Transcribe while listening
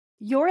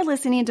You're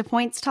listening to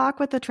Points Talk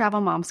with the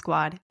Travel Mom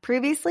Squad,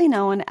 previously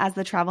known as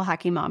the Travel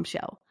Hacking Mom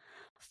Show.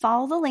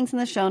 Follow the links in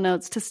the show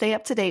notes to stay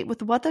up to date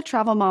with what the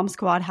Travel Mom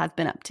Squad has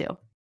been up to.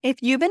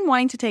 If you've been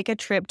wanting to take a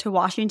trip to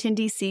Washington,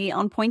 D.C.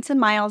 on points and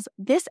miles,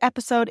 this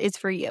episode is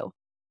for you.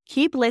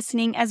 Keep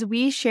listening as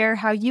we share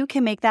how you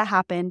can make that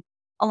happen,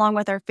 along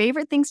with our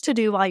favorite things to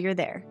do while you're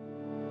there.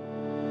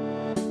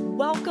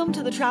 Welcome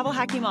to the Travel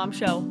Hacking Mom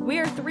Show. We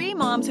are three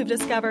moms who've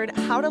discovered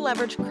how to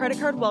leverage credit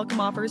card welcome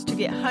offers to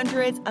get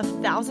hundreds of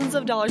thousands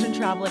of dollars in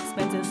travel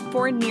expenses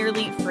for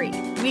nearly free.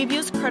 We've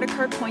used credit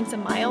card points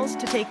and miles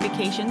to take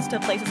vacations to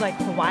places like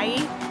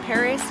Hawaii,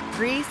 Paris,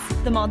 Greece,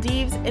 the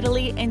Maldives,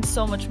 Italy, and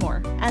so much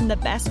more. And the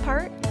best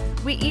part?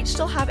 We each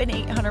still have an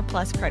 800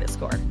 plus credit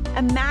score.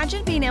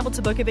 Imagine being able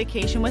to book a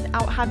vacation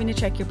without having to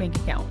check your bank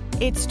account.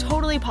 It's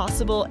totally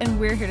possible, and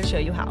we're here to show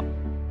you how.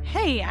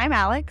 Hey, I'm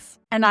Alex.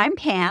 And I'm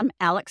Pam,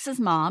 Alex's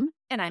mom.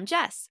 And I'm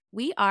Jess.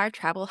 We are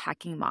Travel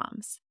Hacking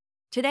Moms.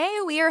 Today,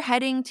 we are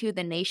heading to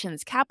the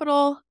nation's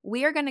capital.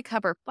 We are going to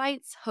cover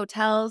flights,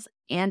 hotels,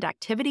 and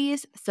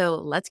activities. So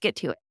let's get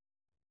to it.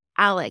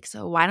 Alex,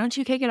 why don't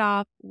you kick it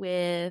off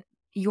with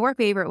your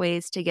favorite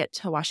ways to get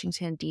to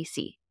Washington,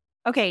 D.C.?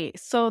 Okay,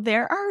 so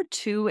there are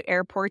two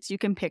airports you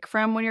can pick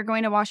from when you're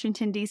going to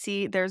Washington,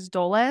 D.C. There's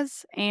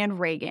Dulles and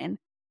Reagan.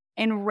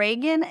 And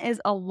Reagan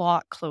is a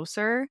lot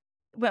closer.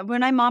 When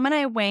my mom and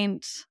I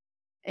went,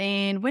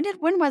 and when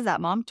was that,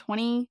 Mom?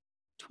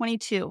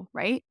 2022,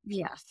 right?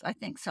 Yes, I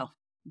think so.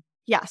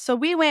 Yeah, so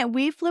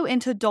we flew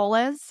into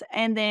Dulles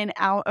and then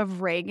out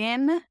of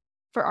Reagan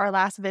for our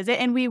last visit,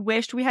 and we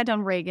wished we had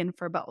done Reagan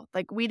for both.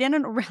 Like, we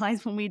didn't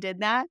realize when we did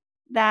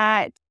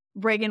that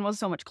Reagan was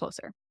so much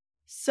closer.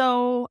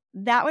 So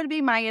that would be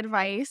my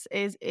advice,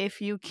 is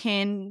if you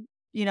can,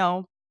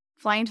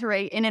 fly into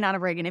in and out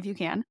of Reagan if you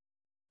can.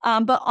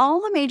 But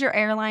all the major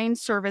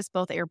airlines service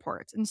both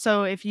airports. And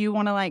so if you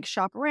want to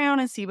shop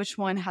around and see which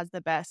one has the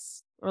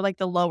best or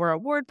the lower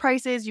award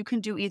prices, you can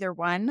do either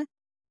one.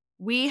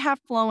 We have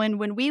flown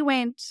when we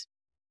went.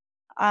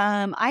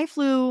 I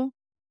flew.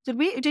 Did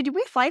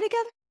we fly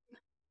together?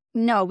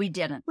 No, we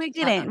didn't. We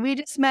didn't. We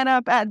just met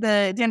up at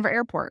the Denver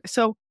airport.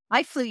 So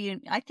I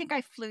think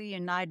I flew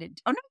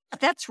United. Oh, no,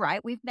 that's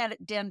right. We've met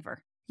at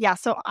Denver. Yeah.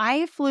 So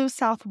I flew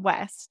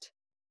Southwest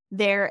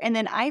there, and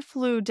then I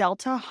flew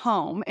Delta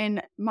home.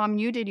 And Mom,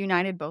 you did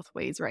United both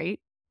ways, right?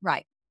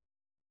 Right.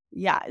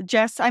 Yeah.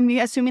 Jess, I'm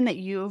assuming that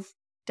you've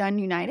done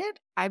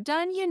United? I've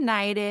done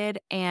United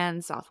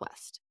and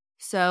Southwest.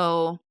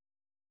 So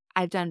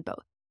I've done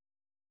both.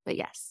 But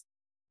yes.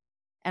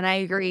 And I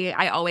agree.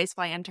 I always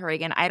fly into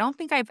Reagan. I don't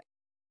think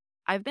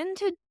I've been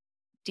to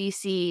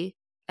DC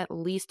at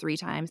least 3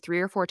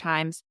 or 4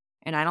 times,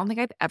 and I don't think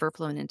I've ever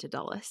flown into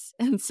Dulles.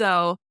 And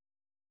so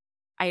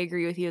I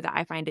agree with you that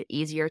I find it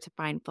easier to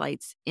find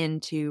flights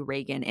into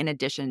Reagan in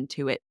addition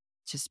to it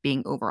just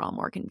being overall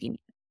more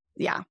convenient.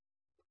 Yeah.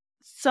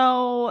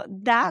 So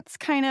that's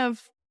kind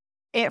of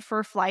it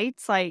for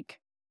flights.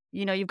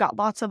 You've got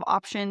lots of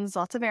options,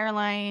 lots of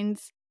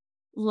airlines.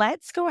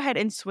 Let's go ahead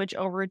and switch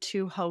over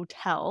to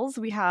hotels.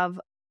 We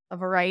have a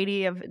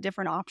variety of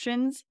different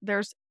options.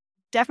 There's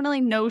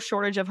definitely no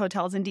shortage of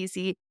hotels in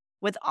DC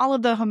with all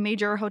of the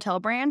major hotel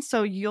brands.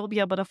 So you'll be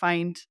able to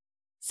find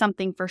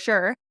something for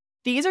sure.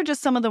 These are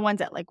just some of the ones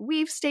that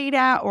we've stayed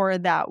at or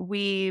that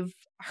we've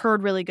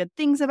heard really good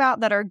things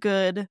about that are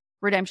good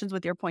redemptions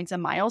with your points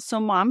and miles.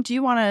 So Mom, do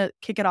you want to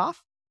kick it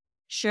off?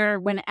 Sure.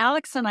 When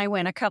Alex and I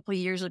went a couple of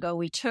years ago,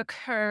 we took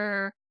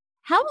her.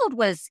 How old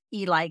was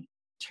Eli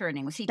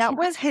turning? Was he? That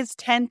was his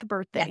 10th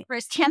birthday. Yeah, for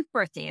his 10th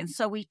birthday. And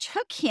so we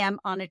took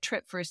him on a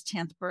trip for his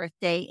 10th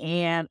birthday.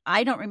 And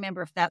I don't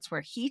remember if that's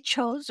where he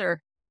chose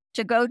or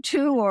to go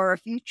to, or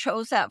if you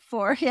chose that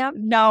for him.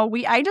 No,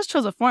 I just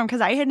chose it for him because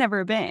I had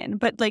never been.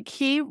 But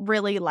he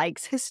really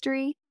likes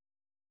history.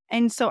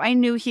 And so I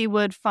knew he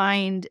would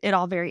find it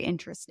all very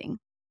interesting.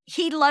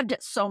 He loved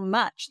it so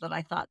much that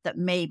I thought that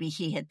maybe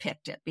he had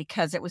picked it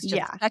because it was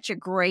just such a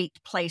great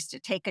place to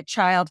take a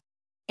child.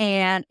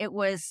 And it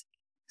was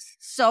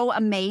so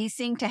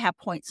amazing to have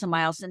points and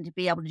miles and to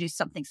be able to do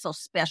something so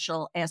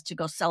special as to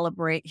go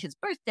celebrate his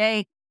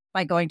birthday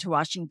by going to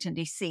Washington,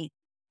 D.C.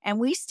 And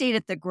we stayed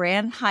at the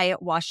Grand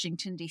Hyatt,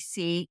 Washington,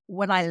 D.C.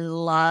 What I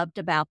loved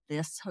about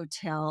this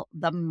hotel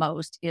the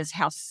most is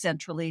how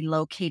centrally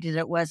located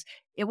it was.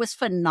 It was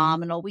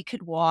phenomenal. We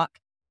could walk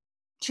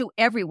to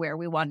everywhere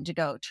we wanted to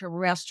go, to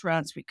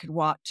restaurants. We could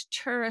walk to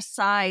tourist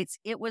sites.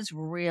 It was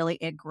really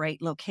a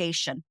great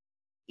location.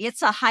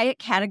 It's a Hyatt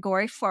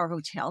Category 4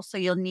 hotel, so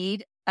you'll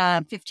need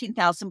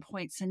 15,000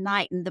 points a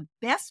night. And the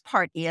best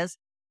part is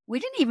we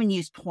didn't even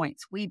use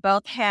points. We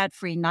both had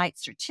free night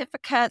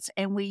certificates,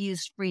 and we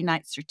used free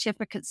night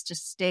certificates to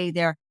stay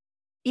there.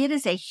 It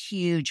is a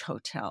huge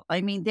hotel.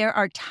 I mean, there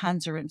are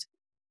tons of rooms.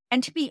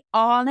 And to be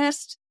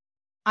honest,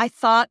 I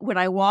thought when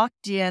I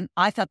walked in,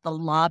 I thought the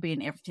lobby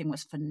and everything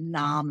was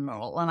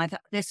phenomenal. And I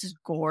thought, this is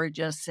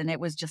gorgeous. And it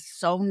was just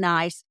so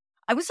nice.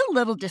 I was a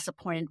little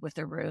disappointed with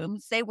the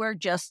rooms. They were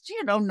just,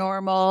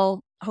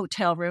 normal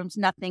hotel rooms,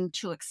 nothing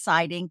too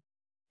exciting.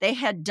 They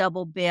had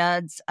double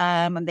beds,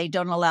 and they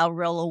don't allow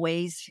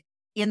rollaways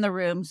in the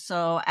room.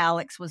 So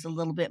Alex was a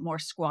little bit more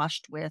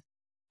squashed with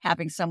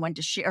having someone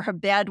to share a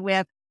bed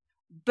with.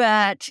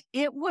 But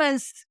it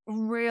was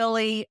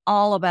really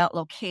all about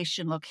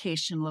location,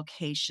 location,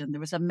 location. There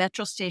was a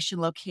metro station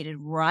located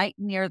right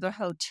near the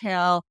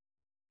hotel.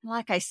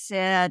 Like I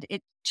said,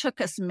 it took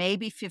us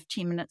maybe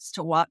 15 minutes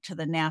to walk to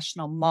the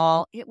National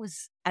Mall. It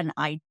was an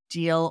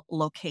ideal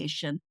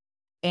location.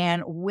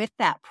 And with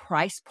that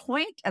price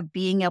point of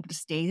being able to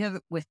stay there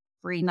with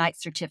free night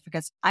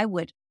certificates, I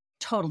would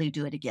totally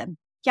do it again.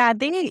 Yeah,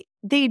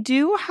 they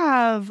do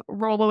have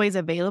rollaways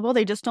available.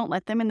 They just don't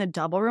let them in the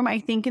double room. I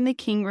think in the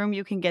king room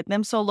you can get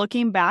them. So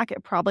looking back,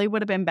 it probably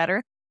would have been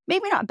better.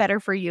 Maybe not better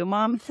for you,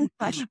 Mom,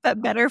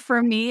 but better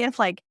for me if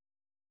like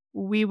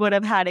we would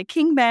have had a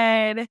king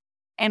bed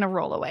and a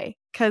rollaway,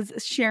 because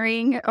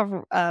sharing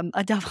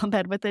a double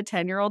bed with a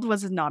 10-year-old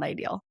was not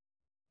ideal.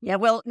 Yeah,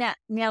 well,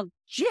 now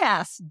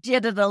Jess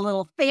did it a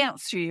little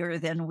fancier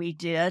than we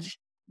did.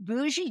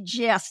 Bougie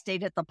Jess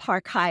stayed at the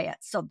Park Hyatt.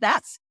 So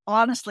that's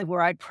honestly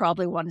where I'd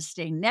probably want to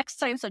stay next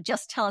time. So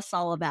just tell us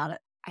all about it.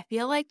 I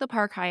feel like the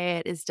Park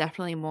Hyatt is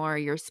definitely more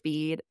your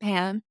speed,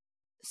 Pam.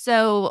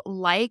 So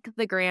like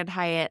the Grand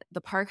Hyatt,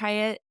 the Park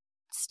Hyatt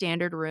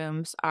standard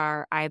rooms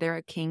are either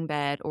a king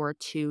bed or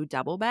 2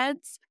 double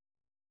beds.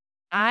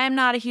 I'm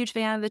not a huge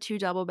fan of the 2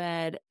 double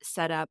bed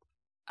setup.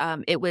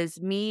 It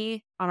was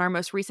me on our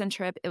most recent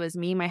trip. It was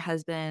me, my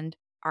husband,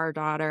 our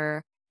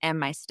daughter, and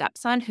my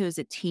stepson, who's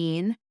a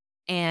teen.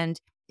 And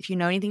if you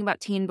know anything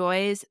about teen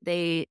boys,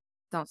 they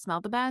don't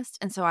smell the best.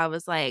 And so I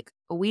was like,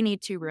 we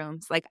need 2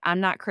 rooms. Like, I'm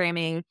not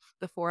cramming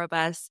the 4 of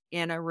us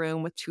in a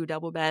room with 2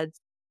 double beds.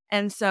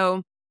 And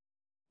so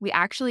we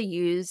actually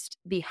used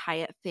the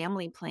Hyatt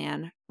family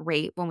plan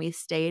rate when we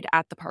stayed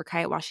at the Park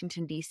Hyatt,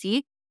 Washington,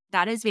 D.C.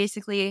 That is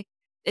basically,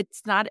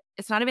 it's not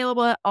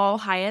available at all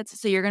Hyatts.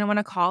 So you're going to want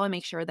to call and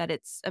make sure that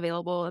it's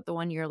available at the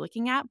one you're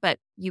looking at. But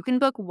you can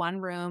book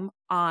 1 room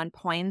on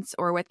points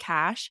or with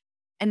cash,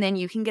 and then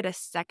you can get a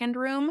second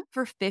room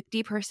for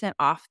 50%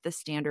 off the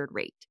standard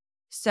rate.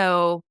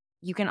 So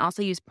you can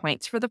also use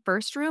points for the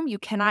first room. You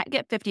cannot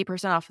get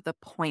 50% off the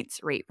points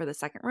rate for the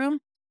second room.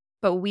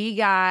 But we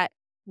got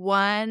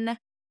 1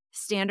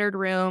 standard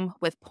room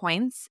with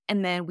points,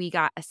 and then we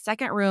got a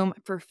second room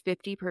for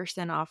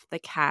 50% off the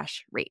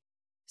cash rate.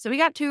 So we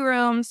got 2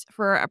 rooms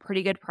for a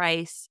pretty good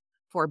price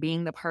for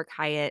being the Park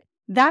Hyatt.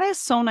 That is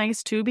so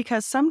nice too,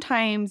 because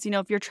sometimes,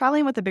 if you're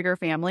traveling with a bigger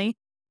family,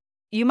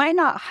 you might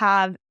not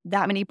have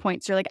that many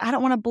points. You're like, I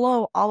don't want to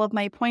blow all of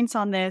my points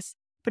on this.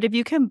 But if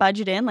you can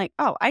budget in like,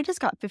 oh, I just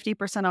got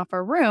 50% off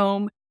a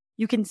room,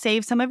 you can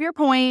save some of your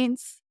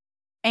points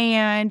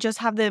and just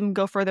have them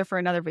go further for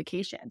another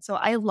vacation. So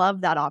I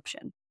love that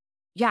option.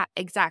 Yeah,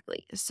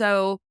 exactly.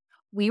 So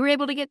we were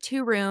able to get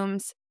 2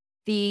 rooms.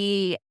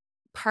 The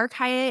Park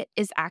Hyatt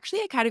is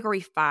actually a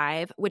category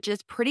 5, which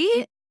is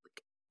pretty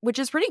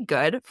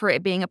good for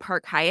it being a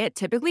Park Hyatt.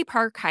 Typically,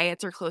 Park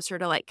Hyatts are closer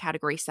to like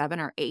category 7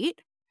 or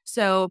 8.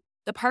 So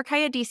the Park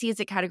Hyatt DC is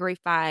a category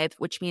 5,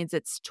 which means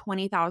it's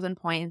 20,000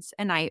 points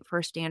a night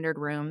for standard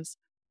rooms.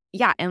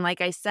 Yeah, and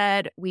like I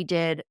said, we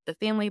did the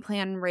family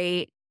plan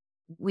rate.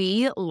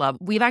 We've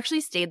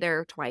actually stayed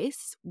there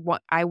twice.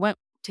 I went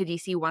to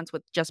DC once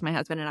with just my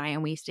husband and I,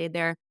 and we stayed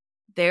there.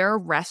 Their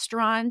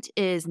restaurant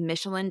is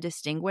Michelin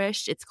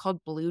distinguished. It's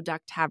called Blue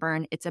Duck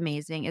Tavern. It's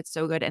amazing. It's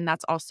so good. And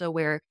that's also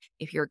where,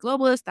 if you're a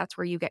globalist, that's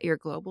where you get your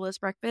globalist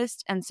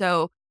breakfast. And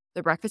so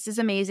the breakfast is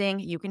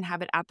amazing. You can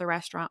have it at the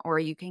restaurant or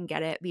you can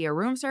get it via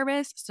room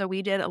service. So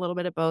we did a little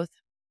bit of both.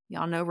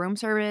 Y'all know room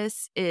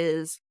service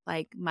is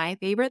like my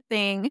favorite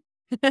thing.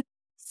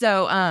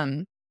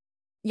 So,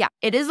 yeah,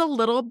 it is a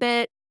little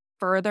bit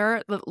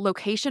further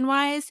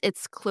location-wise.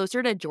 It's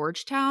closer to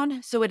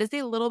Georgetown, so it is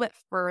a little bit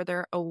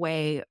further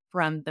away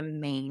from the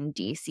main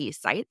DC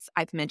sites.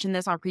 I've mentioned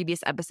this on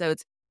previous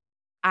episodes.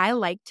 I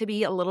like to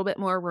be a little bit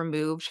more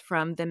removed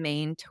from the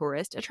main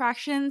tourist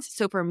attractions.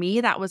 So for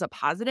me, that was a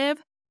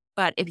positive.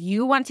 But if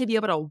you want to be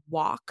able to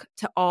walk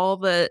to all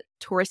the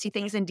touristy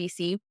things in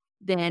DC,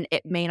 then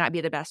it may not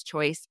be the best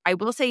choice. I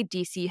will say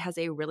DC has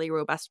a really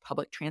robust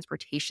public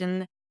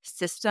transportation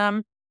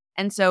system.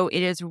 And so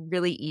it is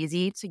really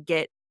easy to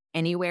get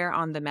anywhere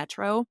on the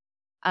metro.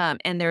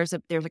 And there's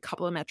a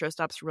couple of metro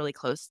stops really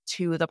close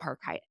to the Park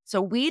Hyatt.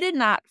 So we did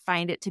not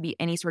find it to be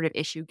any sort of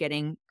issue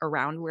getting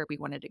around where we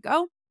wanted to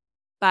go.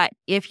 But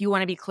if you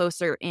want to be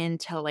closer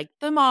into like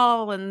the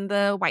mall and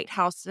the White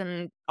House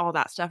and all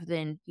that stuff,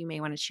 then you may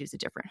want to choose a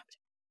different hotel.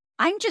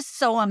 I'm just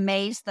so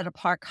amazed that a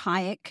Park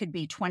Hyatt could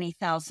be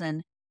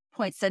 20,000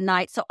 points a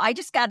night. So I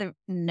just got to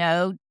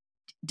know,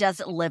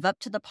 does it live up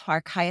to the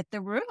Park Hyatt,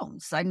 the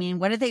rooms? I mean,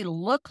 what do they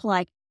look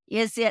like?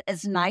 Is it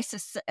as nice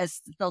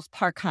as those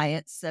Park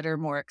Hyatts that are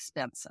more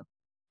expensive?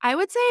 I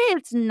would say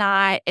it's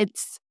not.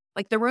 It's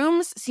like the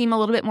rooms seem a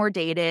little bit more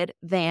dated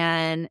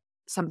than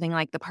something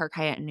like the Park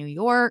Hyatt in New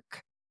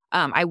York.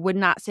 I would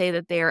not say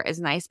that they're as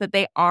nice, but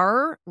they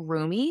are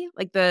roomy.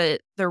 Like the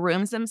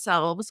rooms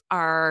themselves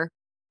are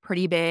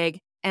pretty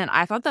big. And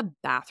I thought the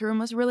bathroom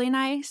was really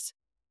nice.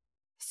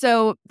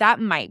 So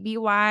that might be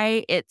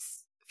why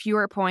it's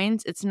fewer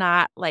points. It's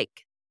not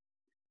like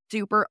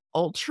super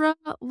ultra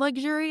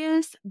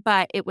luxurious,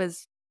 but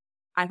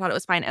I thought it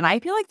was fine. And I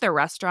feel like the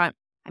restaurant,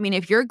 I mean,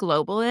 if you're a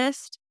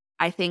globalist,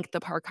 I think the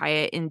Park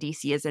Hyatt in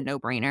DC is a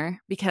no-brainer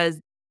because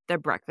the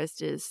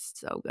breakfast is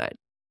so good.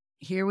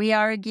 Here we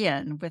are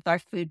again with our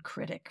food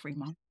critic,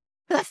 Ramon.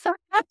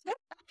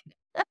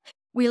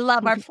 We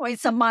love our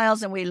points and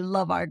miles, and we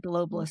love our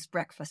globalist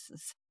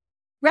breakfasts.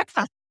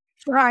 Breakfast,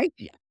 right?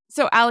 Yeah.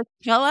 So, Alex,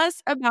 tell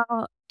us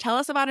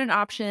about an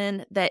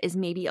option that is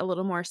maybe a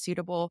little more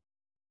suitable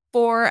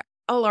for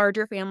a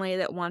larger family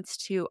that wants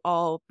to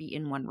all be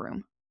in one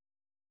room.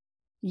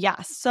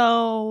 Yeah.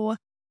 So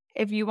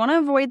if you want to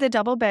avoid the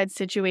double bed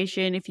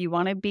situation, if you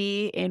want to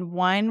be in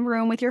one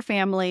room with your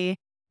family,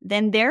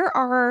 then there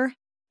are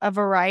a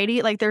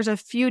variety, like there's a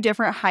few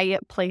different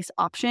Hyatt Place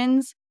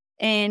options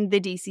in the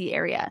DC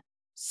area.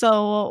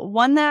 So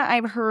one that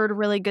I've heard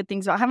really good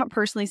things about, I haven't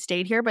personally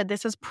stayed here, but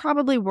this is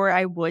probably where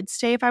I would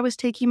stay if I was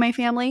taking my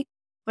family,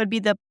 would be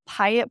the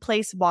Hyatt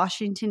Place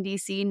Washington,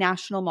 DC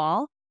National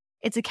Mall.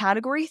 It's a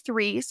category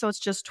 3, so it's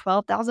just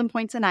 12,000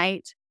 points a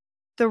night.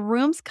 The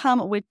rooms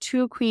come with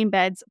 2 queen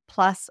beds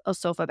plus a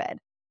sofa bed.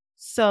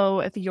 So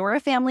if you're a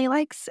family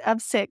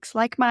of 6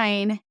 like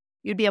mine,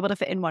 you'd be able to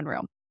fit in one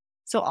room.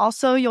 So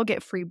also you'll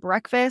get free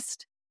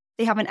breakfast.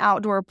 They have an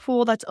outdoor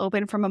pool that's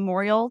open from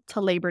Memorial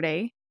to Labor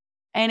Day.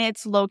 And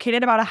it's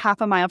located about a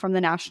half a mile from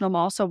the National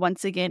Mall. So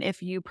once again,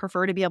 if you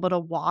prefer to be able to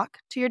walk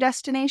to your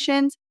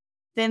destinations,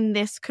 then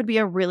this could be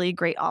a really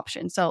great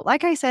option. So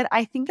like I said,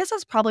 I think this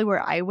is probably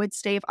where I would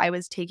stay if I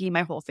was taking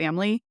my whole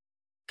family,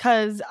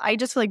 because I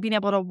just feel like being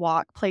able to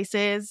walk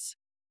places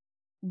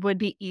would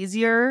be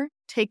easier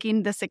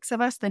taking the 6 of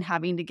us than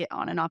having to get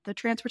on and off the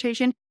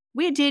transportation.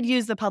 We did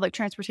use the public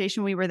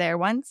transportation. We were there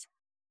once,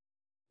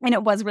 and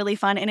it was really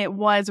fun, and it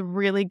was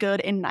really good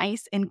and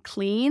nice and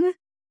clean.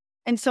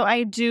 And so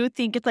I do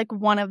think it's like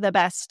one of the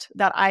best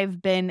that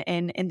I've been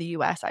in the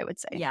US, I would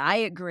say. Yeah, I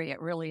agree.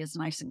 It really is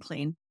nice and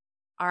clean.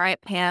 All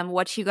right, Pam,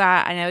 what you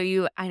got? I know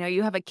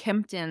you have a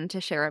Kimpton to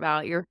share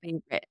about, your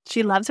favorite.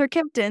 She loves her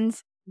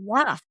Kimptons.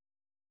 Yeah.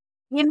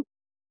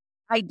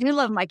 I do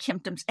love my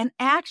Kimptons. And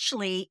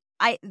actually,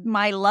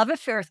 my love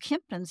affair with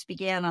Kimptons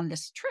began on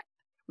this trip.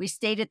 We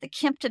stayed at the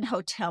Kimpton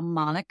Hotel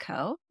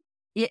Monaco.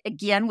 It,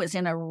 again, was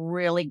in a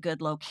really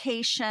good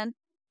location.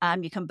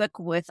 You can book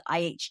with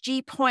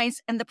IHG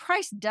points, and the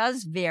price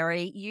does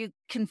vary. You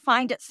can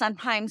find it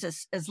sometimes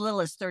as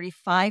little as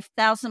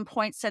 35,000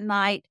 points a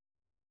night,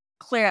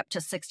 clear up to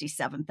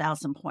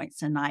 67,000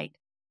 points a night.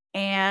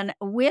 And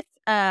with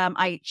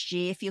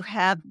IHG, if you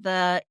have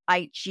the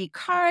IHG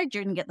card,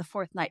 you're going to get the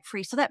 4th night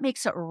free. So that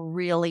makes it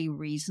really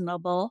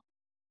reasonable.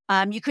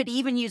 You could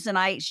even use an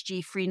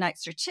IHG free night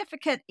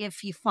certificate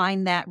if you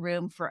find that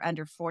room for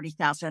under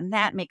 40,000.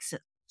 That makes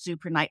it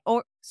super nice.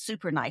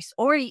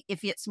 Or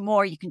if it's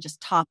more, you can just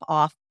top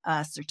off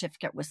a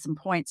certificate with some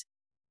points.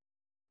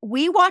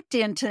 We walked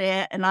into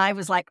it and I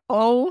was like,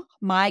 oh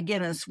my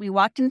goodness. We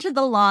walked into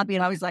the lobby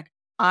and I was like,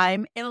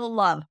 I'm in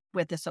love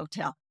with this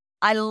hotel.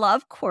 I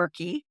love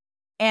quirky,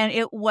 and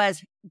it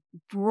was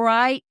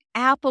bright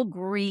apple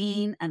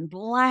green and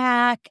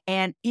black,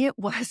 and it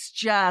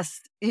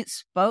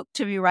spoke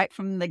to me right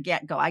from the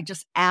get-go. I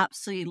just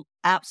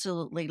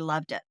absolutely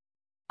loved it.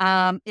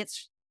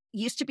 It's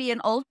used to be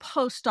an old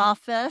post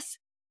office,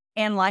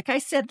 and like I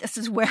said, this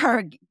is where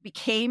I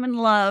became in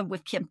love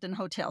with Kimpton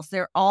hotels.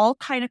 They're all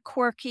kind of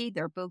quirky,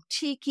 they're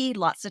boutique-y,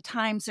 lots of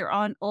times they're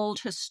on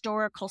old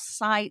historical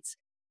sites.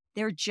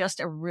 They're just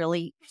a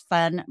really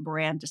fun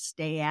brand to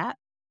stay at.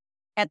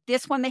 At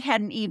this one, they had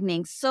an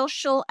evening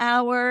social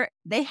hour.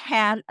 They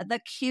had the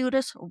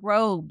cutest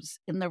robes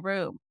in the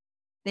room.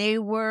 They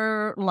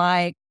were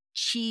like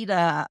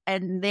cheetah,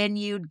 and then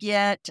you'd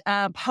get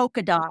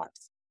polka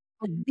dots,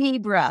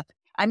 zebra.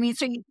 I mean,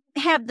 so you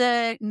have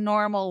the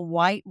normal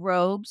white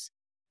robes,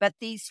 but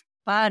these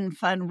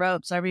fun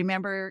robes. I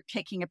remember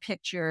taking a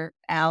picture,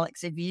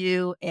 Alex, of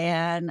you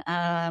and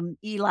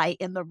Eli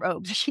in the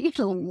robes. She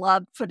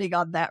loved putting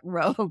on that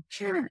robe.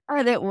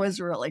 And it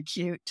was really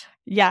cute.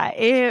 Yeah,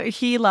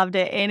 he loved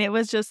it. And it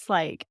was just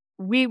like,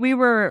 we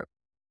were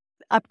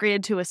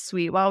upgraded to a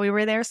suite while we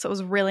were there. So it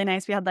was really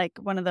nice. We had like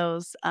one of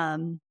those,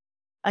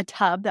 a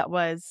tub that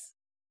was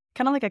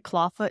kind of like a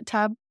clawfoot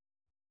tub.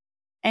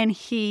 And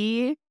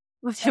he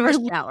was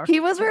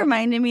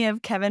reminding me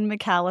of Kevin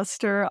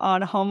McAllister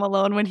on Home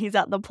Alone when he's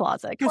at the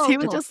plaza, because he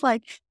was just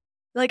like,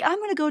 I'm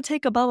going to go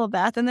take a bubble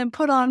bath and then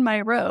put on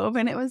my robe.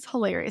 And it was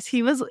hilarious.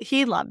 He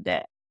loved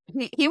it.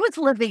 He was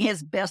living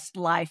his best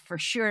life for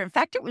sure. In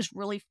fact, it was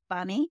really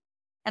funny.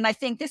 And I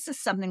think this is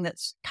something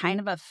that's kind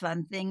of a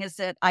fun thing, is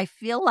that I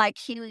feel like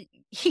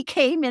he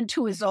came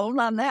into his own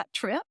on that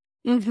trip.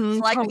 Mm-hmm,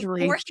 like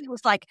totally. Before, he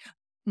was like,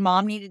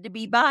 Mom needed to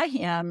be by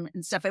him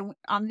and stuff. And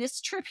on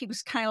this trip, he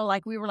was kind of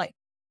like, we were like,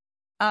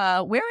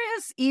 where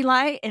is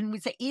Eli? And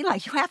we'd say, Eli,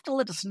 you have to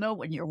let us know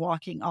when you're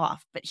walking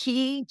off. But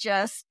he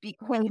just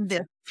became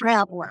the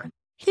traveler.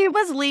 He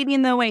was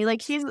leading the way.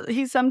 Like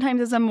he sometimes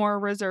is a more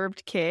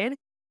reserved kid.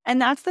 And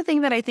that's the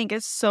thing that I think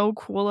is so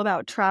cool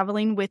about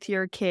traveling with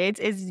your kids,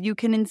 is you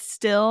can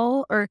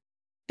instill, or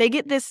they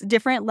get this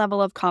different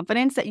level of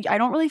confidence that I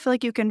don't really feel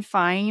like you can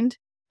find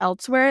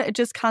elsewhere. It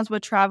just comes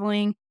with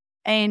traveling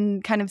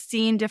and kind of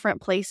seeing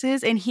different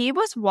places. And he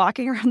was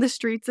walking around the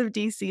streets of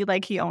DC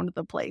like he owned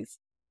the place.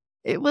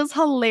 It was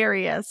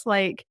hilarious.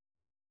 Like,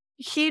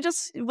 he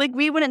just, like,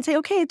 we wouldn't say,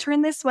 okay,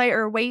 turn this way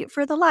or wait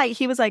for the light.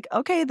 He was like,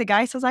 okay, the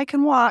guy says I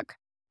can walk.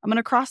 I'm going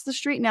to cross the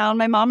street now. And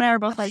my mom and I are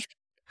both like,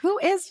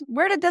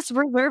 where did this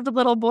reserved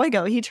little boy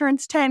go? He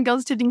turns 10,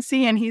 goes to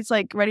DC, and he's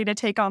like ready to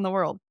take on the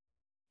world.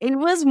 It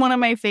was one of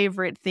my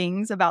favorite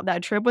things about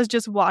that trip was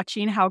just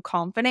watching how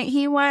confident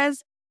he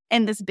was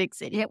in this big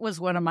city. It was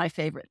one of my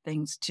favorite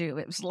things too.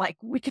 It was like,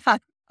 we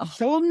got a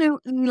whole new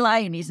Eli,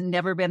 and he's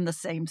never been the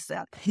same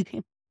since.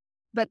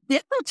 But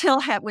this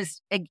hotel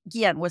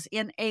was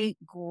in a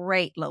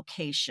great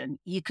location.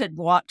 You could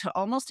walk to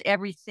almost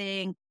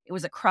everything. It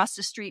was across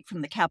the street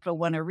from the Capital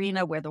One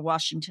Arena where the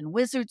Washington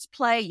Wizards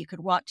play. You could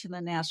walk to the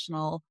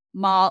National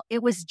Mall.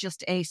 It was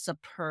just a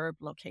superb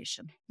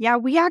location. Yeah,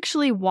 we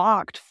actually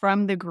walked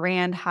from the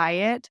Grand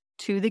Hyatt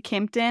to the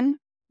Kimpton.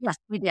 Yes,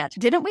 we did.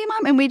 Didn't we,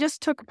 Mom? And we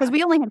just took, because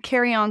we only had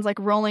carry-ons, like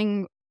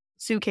rolling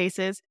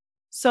suitcases.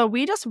 So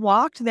we just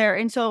walked there.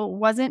 And so it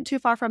wasn't too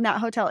far from that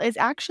hotel. It's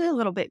actually a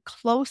little bit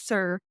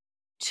closer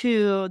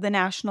to the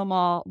National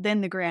Mall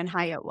than the Grand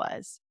Hyatt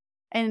was.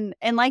 And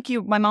like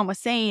my mom was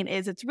saying,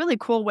 is it's really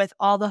cool with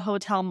all the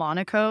Hotel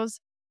Monacos.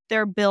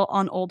 They're built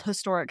on old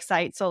historic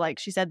sites. So like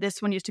she said, this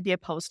one used to be a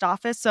post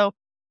office. So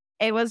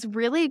it was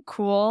really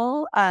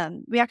cool.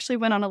 We actually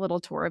went on a little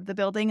tour of the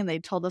building and they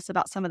told us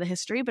about some of the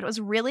history, but it was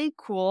really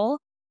cool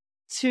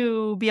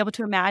to be able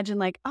to imagine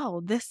like,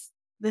 oh, this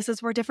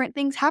is where different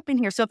things happen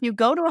here. So if you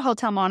go to a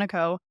Hotel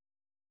Monaco,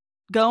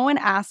 go and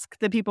ask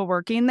the people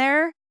working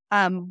there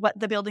what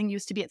the building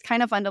used to be. It's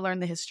kind of fun to learn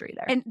the history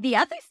there. And the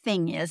other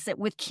thing is that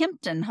with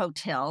Kimpton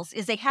hotels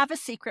is they have a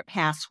secret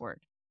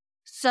password.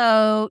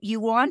 So you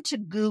want to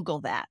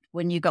Google that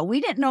when you go. We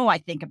didn't know, I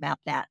think, about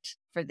that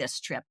for this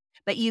trip.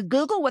 But you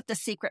Google what the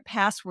secret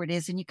password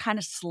is and you kind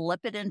of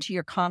slip it into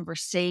your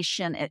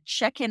conversation at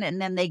check-in, and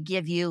then they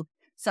give you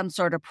some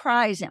sort of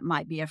prize. It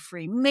might be a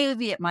free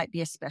movie. It might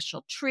be a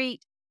special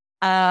treat.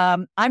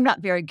 I'm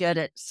not very good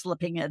at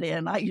slipping it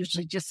in. I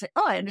usually just say,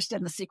 oh, I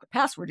understand the secret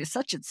password is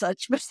such and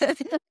such, but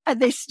and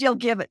they still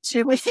give it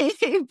to me.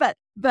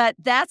 but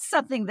that's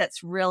something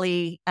that's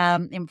really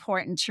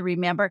important to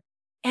remember.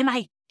 And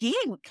I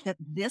think that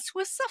this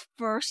was the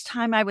first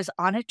time I was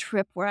on a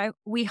trip where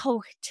we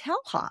hotel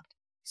hopped.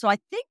 So I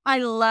think my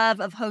love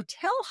of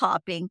hotel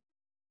hopping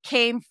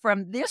came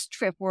from this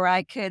trip where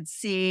I could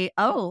see,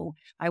 oh,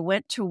 I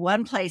went to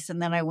one place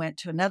and then I went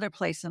to another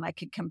place and I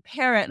could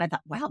compare it. And I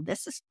thought, wow,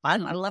 this is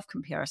fun. I love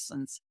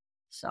comparisons.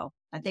 So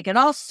I think it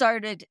all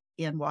started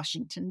in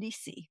Washington,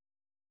 D.C.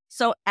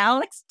 So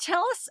Alex,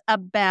 tell us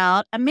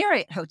about a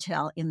Marriott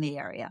hotel in the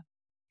area.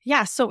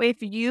 Yeah, so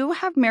if you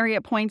have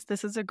Marriott points,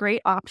 this is a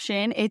great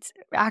option. It's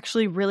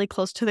actually really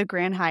close to the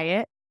Grand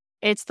Hyatt.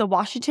 It's the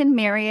Washington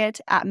Marriott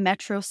at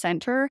Metro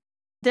Center.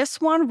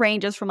 This one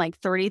ranges from like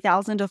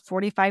 30,000 to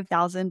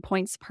 45,000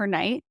 points per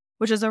night,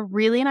 which is a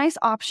really nice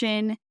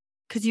option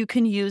because you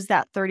can use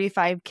that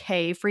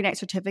 $35K free night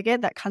certificate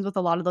that comes with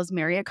a lot of those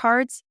Marriott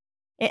cards.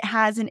 It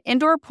has an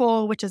indoor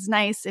pool, which is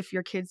nice if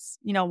your kids,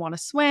 want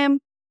to swim.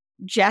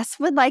 Jess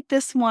would like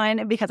this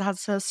one because it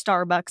has a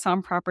Starbucks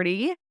on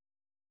property.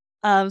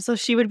 So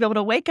she would be able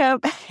to wake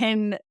up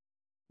and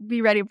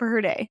be ready for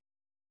her day.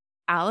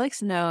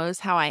 Alex knows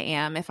how I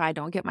am if I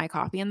don't get my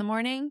coffee in the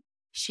morning.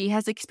 She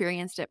has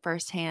experienced it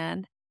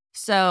firsthand.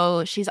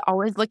 So she's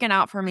always looking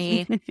out for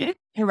me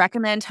to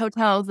recommend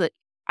hotels that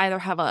either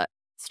have a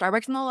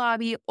Starbucks in the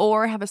lobby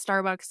or have a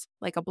Starbucks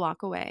like a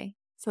block away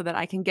so that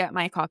I can get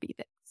my coffee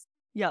fix.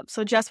 Yep.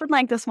 So Jess would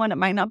like this one. It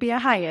might not be a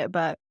Hyatt,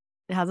 but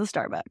it has a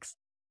Starbucks.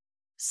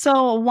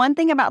 So one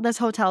thing about this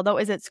hotel, though,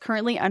 is it's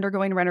currently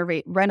undergoing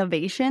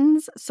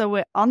renovations.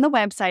 So on the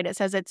website, it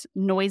says it's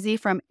noisy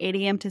from 8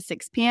 a.m. to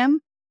 6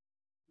 p.m.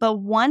 But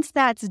once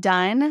that's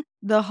done,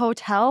 the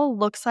hotel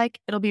looks like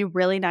it'll be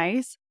really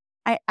nice.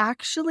 I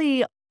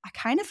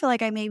kind of feel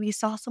like I maybe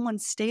saw someone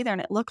stay there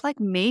and it looked like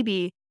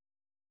maybe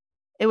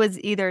it was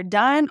either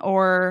done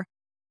or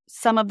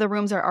some of the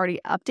rooms are already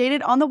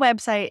updated. On the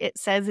website, it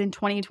says in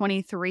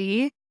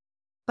 2023,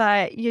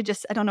 but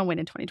I don't know when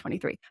in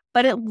 2023.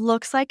 But it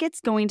looks like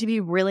it's going to be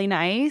really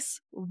nice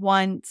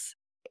once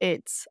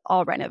it's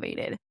all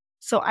renovated.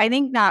 So I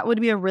think that would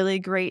be a really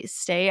great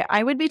stay.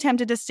 I would be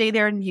tempted to stay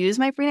there and use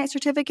my free night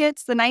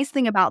certificates. The nice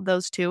thing about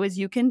those two is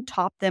you can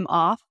top them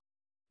off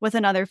with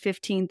another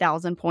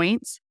 15,000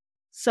 points.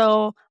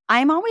 So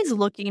I'm always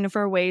looking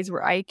for ways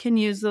where I can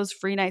use those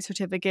free night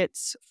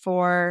certificates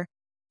for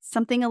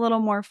something a little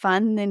more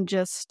fun than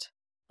just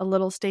a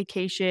little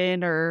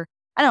staycation, or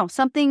I don't know,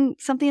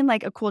 something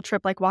like a cool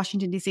trip like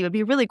Washington, D.C. would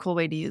be a really cool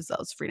way to use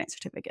those free night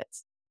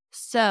certificates.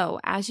 So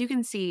as you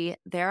can see,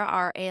 there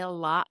are a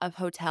lot of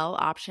hotel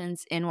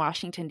options in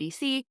Washington,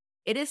 D.C.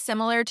 It is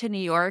similar to New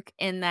York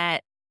in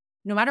that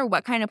no matter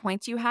what kind of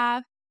points you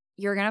have,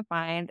 you're going to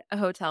find a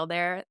hotel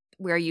there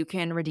where you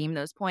can redeem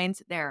those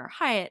points. There are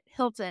Hyatt,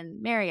 Hilton,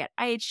 Marriott,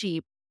 IHG,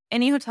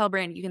 any hotel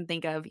brand you can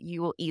think of,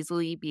 you will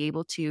easily be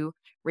able to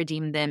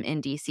redeem them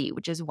in DC,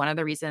 which is one of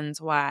the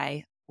reasons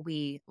why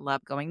we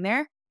love going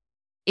there.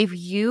 If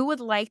you would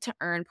like to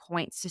earn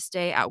points to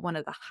stay at one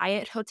of the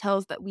Hyatt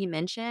hotels that we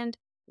mentioned,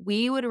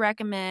 we would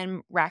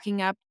recommend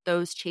racking up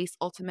those Chase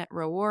Ultimate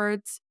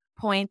Rewards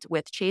points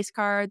with Chase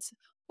cards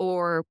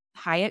or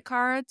Hyatt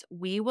cards.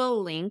 We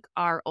will link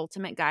our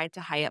ultimate guide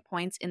to Hyatt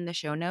points in the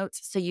show notes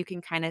so you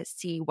can kind of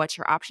see what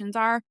your options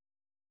are.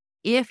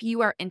 If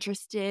you are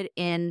interested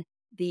in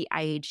the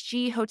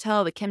IHG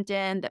hotel, the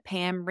Kimpton that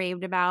Pam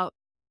raved about,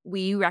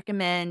 we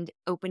recommend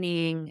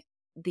opening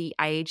the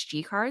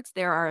IHG cards.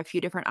 There are a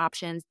few different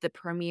options. The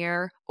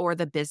Premier or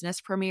the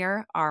Business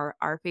Premier are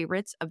our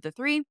favorites of the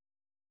three.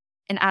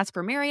 And as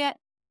for Marriott,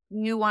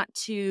 you want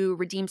to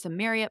redeem some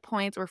Marriott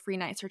points or free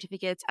night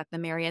certificates at the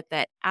Marriott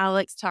that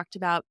Alex talked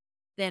about,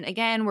 then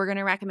again, we're going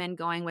to recommend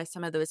going with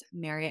some of those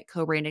Marriott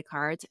co-branded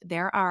cards.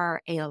 There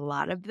are a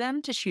lot of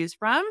them to choose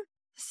from.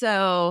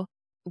 So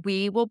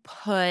we will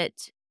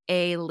put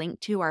a link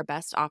to our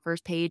best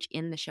offers page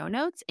in the show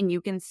notes, and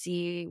you can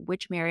see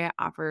which Marriott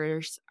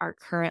offers are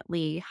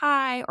currently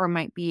high or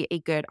might be a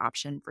good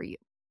option for you.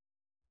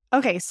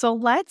 Okay, so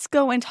let's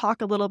go and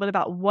talk a little bit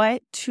about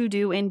what to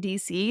do in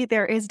DC.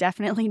 There is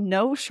definitely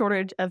no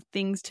shortage of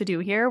things to do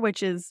here,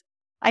 which is,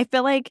 I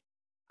feel like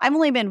I've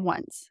only been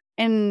once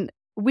and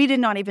we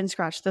did not even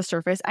scratch the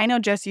surface. I know,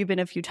 Jess, you've been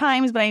a few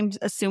times, but I'm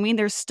assuming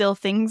there's still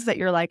things that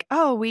you're like,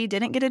 oh, we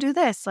didn't get to do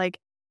this. Like,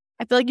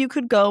 I feel like you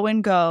could go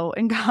and go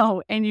and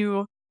go and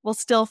you will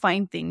still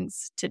find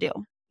things to do.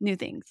 New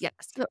things. Yes.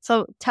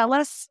 So tell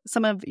us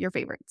some of your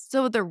favorites.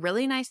 So the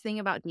really nice thing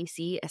about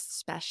DC,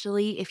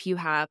 especially if you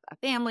have a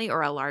family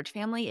or a large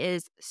family,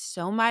 is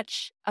so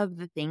much of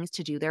the things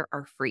to do there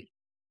are free.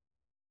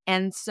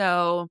 And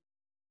so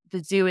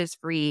the zoo is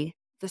free.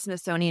 The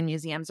Smithsonian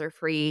museums are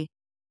free.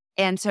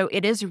 And so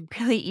it is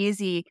really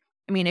easy.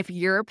 I mean, if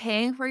you're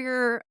paying for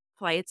your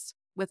flights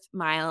with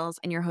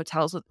miles and your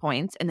hotels with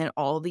points, and then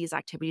all of these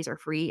activities are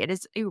free, it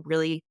is a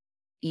really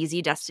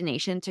easy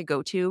destination to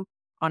go to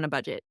on a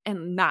budget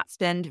and not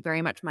spend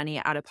very much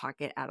money out of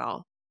pocket at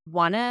all.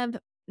 One of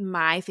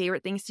my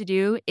favorite things to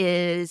do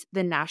is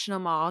the National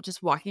Mall,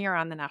 just walking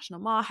around the National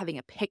Mall, having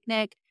a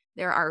picnic.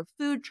 There are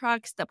food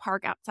trucks that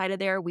park outside of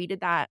there. We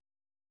did that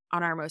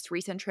on our most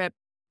recent trip.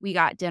 We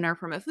got dinner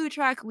from a food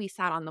truck. We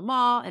sat on the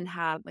mall and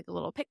had like a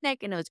little picnic,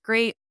 and it was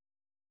great.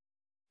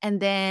 And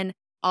then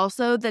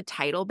also the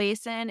tidal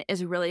basin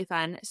is really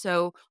fun.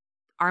 So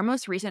our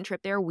most recent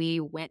trip there,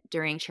 we went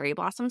during cherry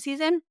blossom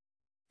season.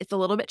 It's a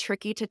little bit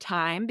tricky to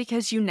time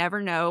because you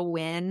never know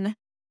when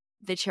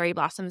the cherry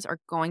blossoms are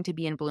going to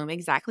be in bloom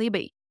exactly,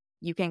 but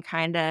you can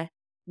kind of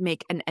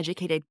make an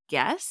educated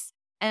guess.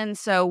 And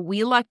so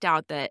we lucked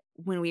out that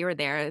when we were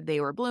there,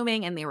 they were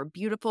blooming and they were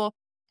beautiful.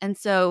 And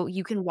so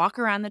you can walk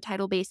around the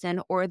tidal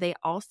basin, or they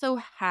also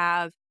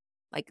have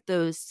like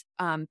those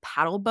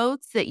paddle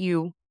boats that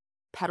you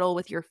pedal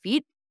with your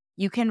feet.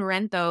 You can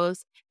rent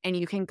those and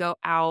you can go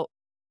out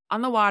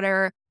on the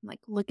water, like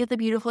look at the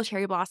beautiful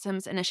cherry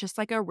blossoms. And it's just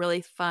like a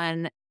really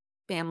fun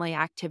family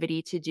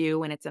activity to do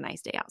when it's a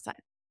nice day outside.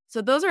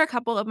 So those are a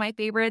couple of my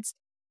favorites.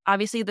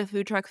 Obviously, the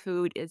food truck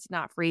food is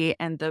not free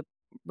and the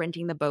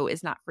renting the boat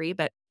is not free.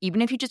 But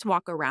even if you just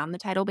walk around the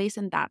tidal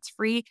basin, that's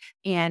free.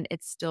 And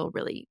it's still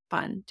really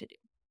fun to do.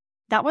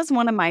 That was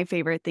one of my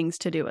favorite things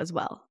to do as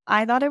well.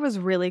 I thought it was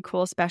really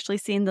cool, especially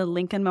seeing the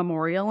Lincoln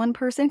Memorial in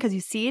person, because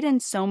you see it in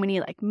so many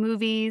like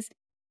movies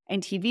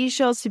and TV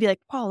shows, to be like,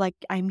 wow, like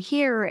I'm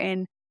here.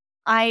 And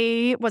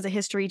I was a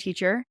history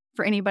teacher.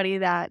 For anybody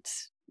that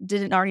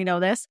didn't already know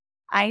this,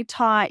 I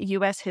taught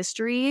U.S.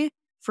 history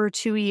for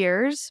 2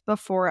 years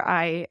before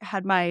I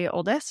had my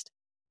oldest.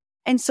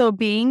 And so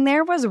being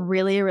there was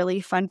really,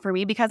 really fun for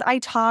me because I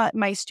taught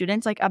my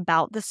students like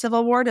about the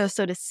Civil War.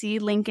 So to see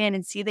Lincoln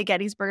and see the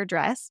Gettysburg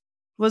Address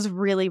was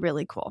really,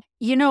 really cool.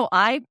 You know,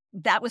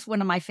 that was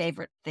one of my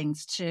favorite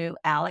things too,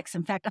 Alex.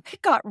 In fact, I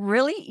got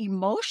really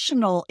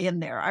emotional in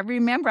there. I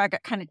remember I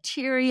got kind of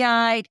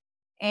teary-eyed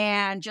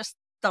and just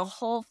the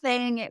whole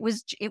thing. It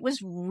was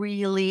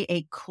really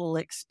a cool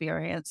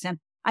experience. And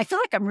I feel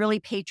like I'm really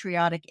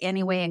patriotic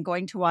anyway, and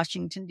going to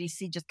Washington,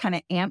 D.C. just kind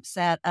of amps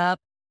that up.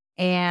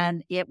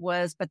 And it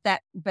was, but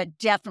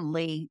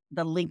definitely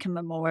the Lincoln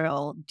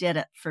Memorial did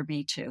it for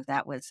me too.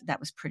 That was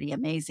pretty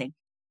amazing.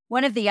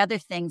 One of the other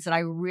things that I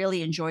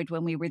really enjoyed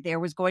when we were there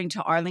was going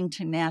to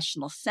Arlington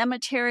National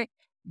Cemetery.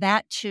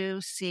 That too,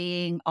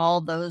 seeing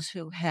all those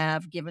who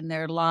have given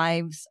their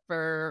lives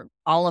for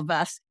all of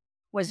us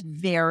was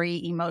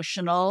very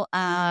emotional.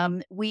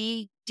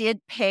 We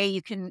did pay,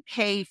 you can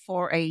pay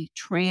for a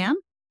tram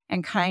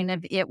and kind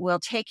of, it will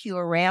take you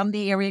around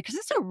the area because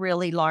it's a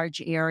really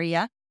large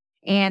area.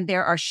 And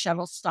there are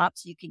shuttle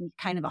stops. You can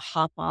kind of a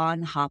hop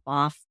on, hop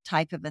off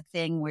type of a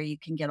thing where you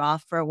can get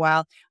off for a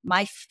while.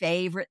 My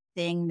favorite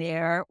thing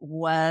there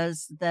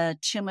was the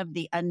Tomb of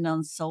the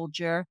Unknown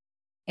Soldier.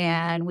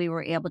 And we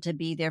were able to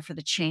be there for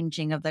the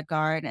changing of the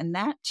guard. And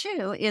that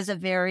too is a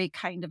very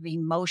kind of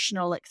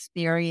emotional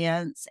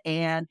experience.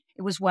 And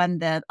it was one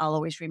that I'll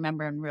always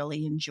remember and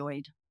really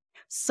enjoyed.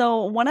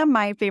 So one of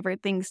my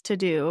favorite things to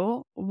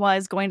do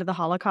was going to the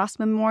Holocaust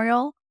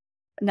Memorial.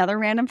 Another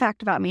random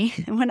fact about me,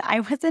 when I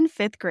was in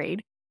 5th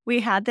grade, we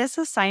had this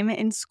assignment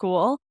in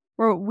school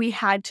where we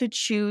had to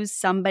choose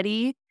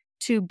somebody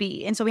to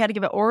be. And so we had to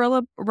give an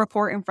oral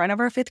report in front of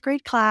our 5th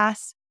grade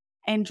class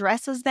and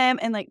dress as them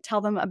and like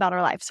tell them about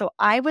our life. So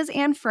I was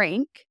Anne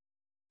Frank.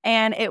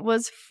 And it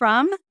was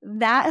from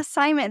that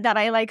assignment that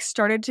I like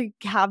started to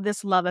have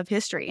this love of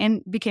history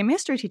and became a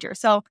history teacher.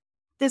 So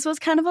this was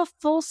kind of a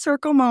full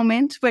circle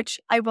moment, which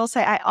I will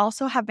say I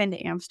also have been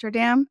to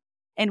Amsterdam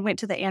and went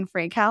to the Anne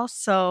Frank house.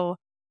 So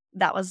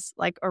that was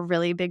like a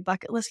really big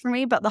bucket list for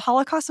me. But the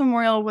Holocaust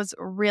Memorial was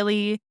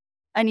really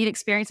a neat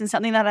experience and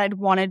something that I'd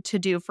wanted to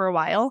do for a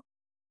while.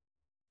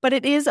 But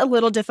it is a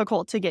little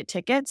difficult to get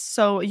tickets.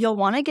 So you'll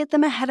want to get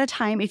them ahead of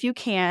time if you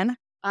can.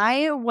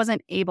 I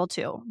wasn't able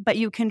to, but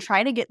you can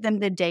try to get them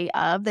the day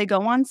of. They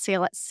go on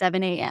sale at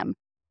 7 a.m.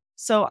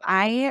 So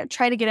I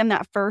tried to get them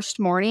that first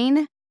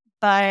morning,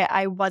 but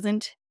I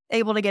wasn't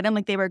able to get them.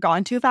 Like they were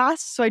gone too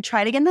fast. So I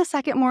tried again the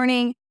second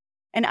morning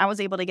and I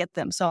was able to get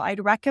them. So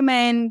I'd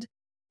recommend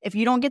if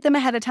you don't get them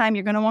ahead of time,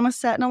 you're going to want to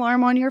set an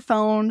alarm on your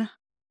phone,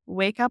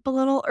 wake up a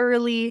little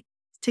early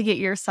to get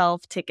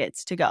yourself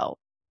tickets to go.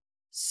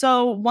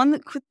 So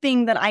one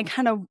thing that I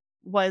kind of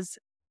was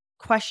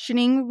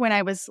questioning when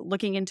I was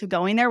looking into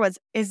going there was,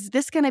 is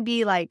this going to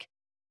be like,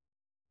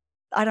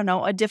 I don't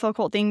know, a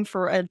difficult thing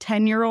for a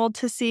 10-year-old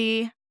to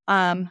see?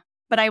 But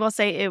I will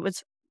say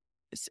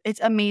it's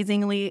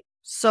amazingly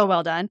so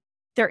well done.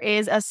 There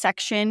is a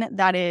section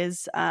that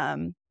is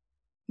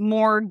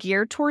more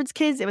geared towards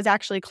kids. It was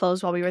actually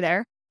closed while we were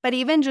there. But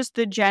even just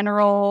the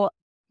general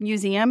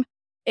museum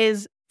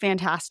is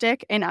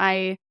fantastic. And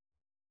I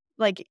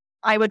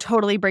would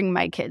totally bring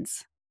my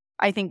kids.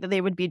 I think that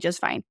they would be just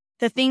fine.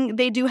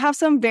 They do have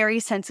some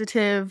very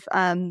sensitive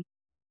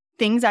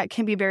things that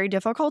can be very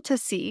difficult to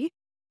see,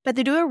 but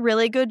they do a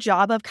really good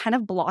job of kind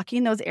of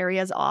blocking those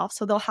areas off.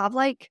 So they'll have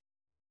like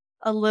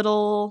a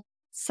little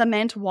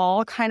cement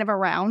wall kind of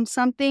around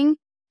something,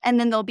 and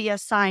then there'll be a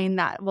sign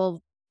that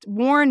will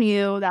warn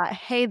you that,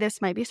 hey,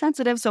 this might be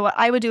sensitive. So what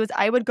I would do is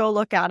I would go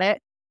look at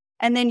it,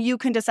 and then you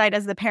can decide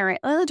as the parent,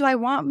 do I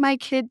want my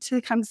kid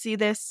to come see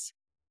this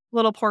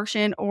little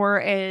portion, or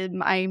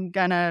am I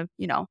gonna,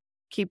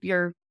 keep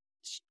your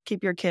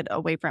kid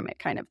away from it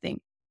kind of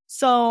thing.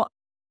 So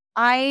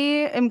I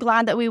am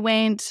glad that we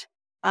went.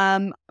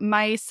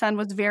 My son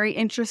was very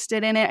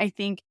interested in it. I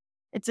think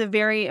it's a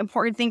very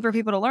important thing for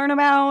people to learn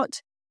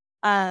about.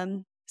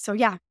 So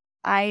yeah,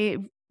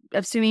 I'm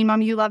assuming,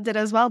 Mom, you loved it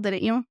as well,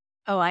 didn't you?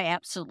 Oh, I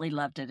absolutely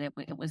loved it.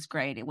 It was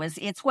great.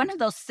 It's one of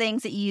those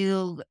things that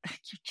you're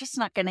just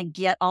not going to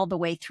get all the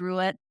way through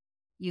it.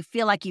 You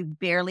feel like you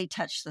barely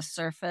touched the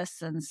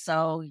surface, and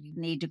so you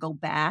need to go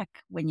back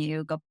when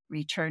you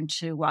return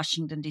to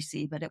Washington,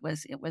 D.C., but it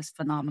was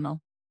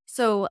phenomenal.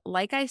 So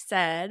like I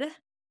said,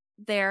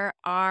 there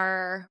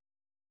are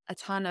a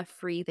ton of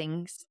free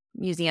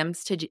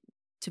museums to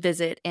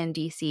visit in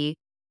D.C.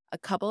 A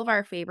couple of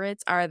our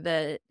favorites are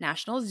the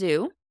National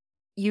Zoo.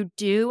 You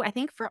do, I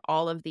think for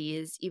all of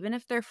these, even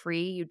if they're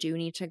free, you do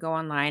need to go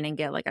online and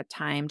get like a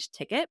timed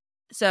ticket.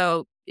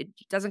 So it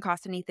doesn't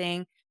cost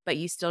anything, but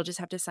you still just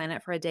have to sign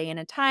up for a day and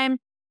a time.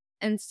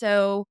 And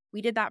so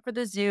we did that for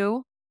the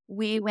zoo.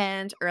 We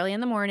went early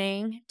in the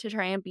morning to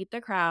try and beat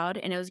the crowd,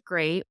 and it was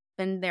great.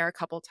 Been there a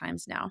couple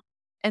times now.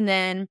 And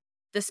then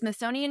the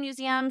Smithsonian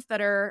museums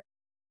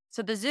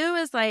so the zoo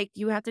is like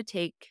you have to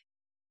take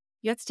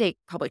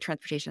public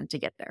transportation to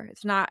get there.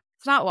 It's not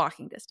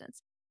walking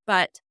distance.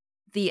 But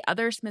the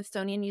other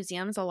Smithsonian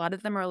museums, a lot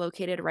of them are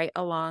located right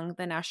along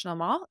the National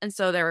Mall. And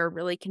so they're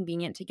really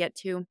convenient to get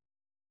to.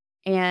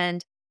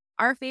 And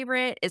our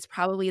favorite is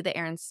probably the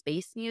Air and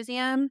Space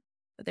Museum,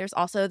 but there's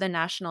also the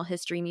National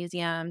History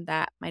Museum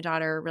that my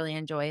daughter really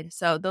enjoyed.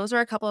 So those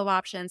are a couple of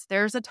options.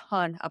 There's a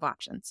ton of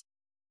options.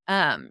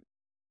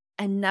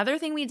 Another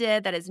thing we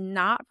did that is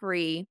not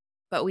free,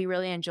 but we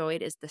really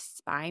enjoyed is the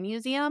Spy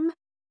Museum.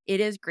 It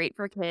is great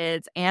for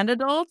kids and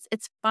adults.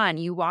 It's fun.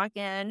 You walk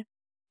in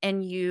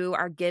and you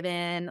are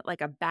given like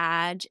a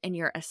badge and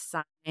you're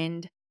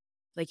assigned,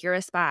 like you're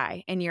a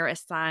spy and you're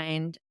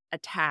assigned a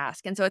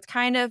task. And so it's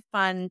kind of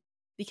fun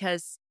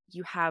because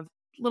you have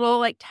little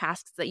like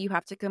tasks that you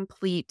have to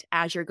complete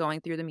as you're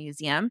going through the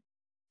museum.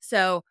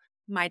 So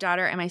my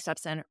daughter and my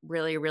stepson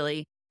really,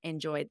 really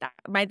enjoyed that.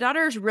 My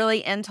daughter's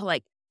really into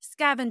like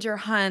scavenger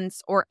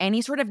hunts or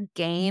any sort of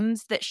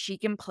games that she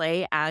can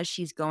play as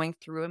she's going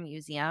through a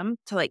museum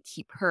to like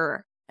keep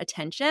her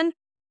attention.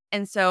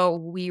 And so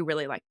we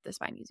really liked the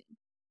Spy Museum.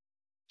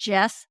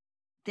 Jess,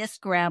 this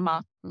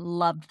grandma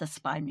loved the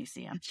Spy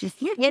Museum. She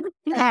did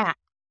that.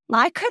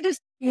 I could have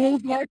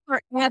stayed there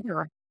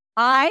forever.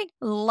 I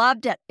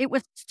loved it. It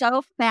was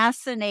so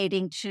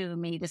fascinating to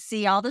me to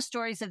see all the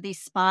stories of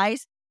these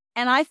spies.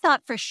 And I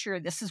thought for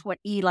sure this is what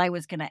Eli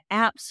was going to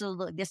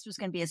this was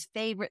going to be his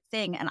favorite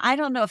thing. And I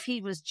don't know if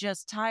he was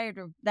just tired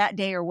of that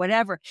day or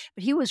whatever,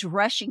 but he was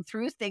rushing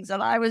through things.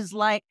 And I was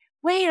like,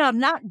 wait, I'm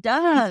not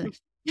done.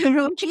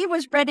 He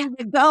was ready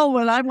to go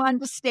and I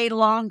wanted to stay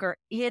longer.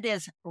 It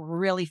is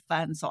really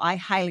fun. So I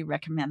highly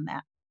recommend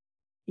that.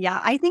 Yeah,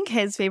 I think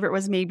his favorite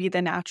was maybe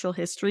the Natural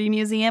History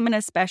Museum, and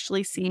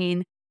especially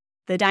seeing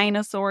the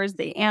dinosaurs,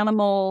 the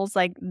animals,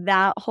 like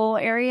that whole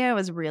area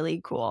was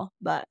really cool.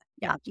 But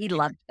yeah, he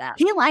loved that.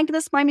 He liked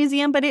the Spy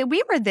Museum, but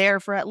we were there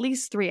for at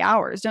least 3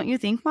 hours. Don't you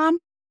think, Mom?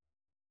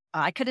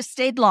 I could have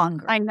stayed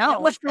longer. I know.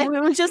 It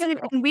was just,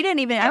 we didn't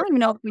even, I don't even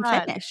know if we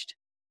finished.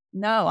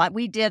 No,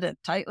 we didn't.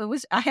 I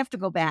have to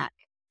go back,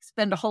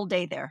 spend a whole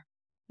day there.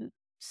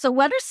 So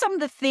what are some of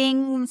the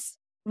things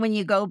when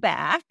you go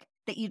back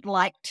that you'd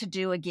like to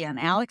do again?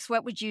 Alex,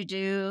 what would you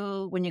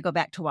do when you go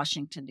back to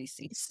Washington,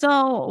 D.C.?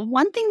 So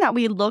one thing that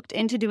we looked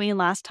into doing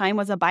last time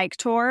was a bike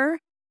tour.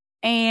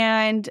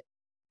 And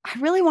I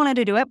really wanted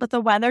to do it, but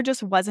the weather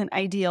just wasn't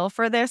ideal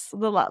for this.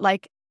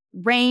 Like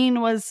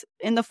rain was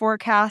in the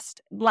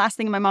forecast. Last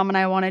thing my mom and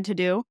I wanted to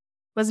do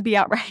was be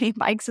out riding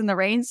bikes in the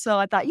rain. So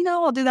I thought,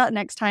 I'll do that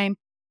next time.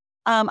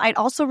 I'd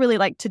also really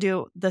like to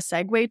do the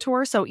Segway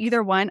tour. So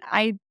either one,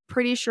 I'm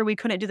pretty sure we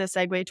couldn't do the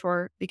Segway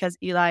tour because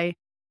Eli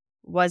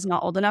was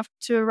not old enough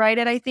to ride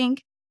it, I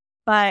think.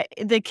 But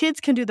the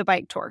kids can do the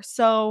bike tour.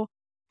 So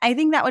I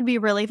think that would be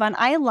really fun.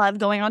 I love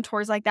going on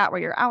tours like that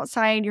where you're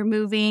outside, you're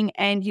moving,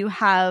 and you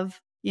have,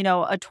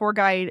 a tour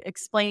guide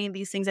explaining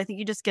these things. I think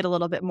you just get a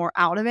little bit more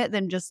out of it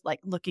than just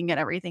like looking at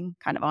everything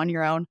kind of on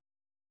your own.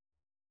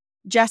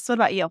 Jess, what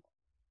about you?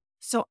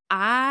 So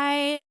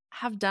I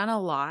have done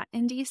a lot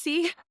in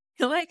DC. I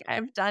feel like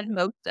I've done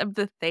most of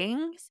the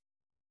things.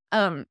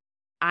 I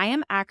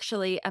am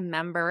actually a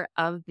member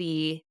of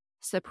the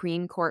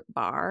Supreme Court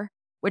Bar,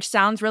 which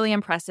sounds really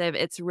impressive.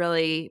 It's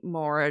really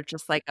more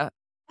just like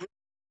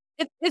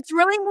it's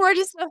really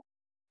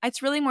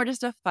more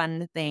just a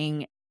fun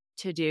thing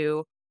to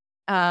do.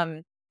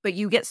 But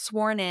you get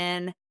sworn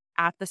in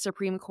at the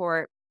Supreme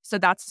Court. So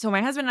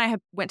my husband and I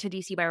went to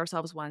DC by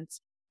ourselves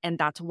once, and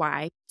that's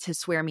why to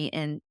swear me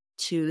in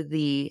to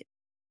the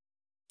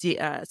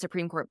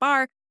Supreme Court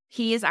Bar.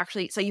 He is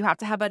actually, so you have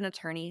to have an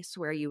attorney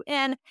swear you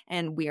in,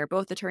 and we are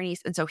both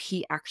attorneys. And so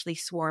he actually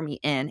swore me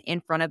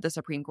in front of the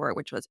Supreme Court,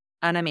 which was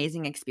an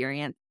amazing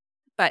experience.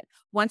 But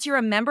once you're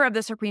a member of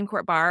the Supreme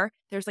Court Bar,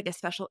 there's like a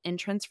special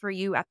entrance for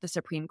you at the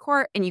Supreme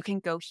Court, and you can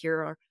go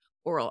hear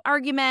oral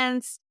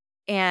arguments.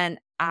 And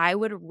I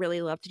would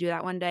really love to do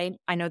that one day.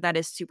 I know that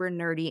is super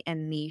nerdy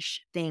and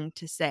niche thing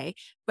to say,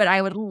 but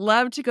I would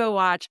love to go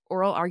watch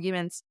oral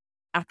arguments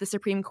at the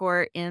Supreme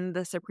Court in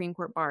the Supreme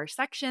Court Bar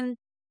section.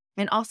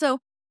 And also,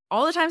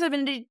 all the times I've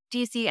been to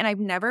DC and I've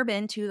never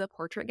been to the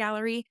portrait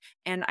gallery,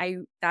 and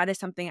that is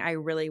something I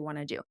really want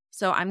to do.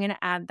 So I'm going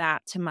to add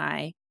that to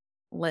my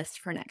list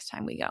for next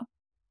time we go.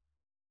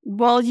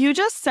 Well, you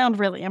just sound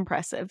really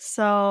impressive.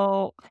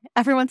 So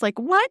everyone's like,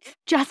 what?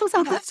 Jess was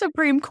on the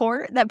Supreme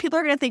Court? That people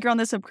are going to think you're on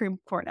the Supreme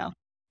Court now.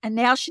 And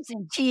now she's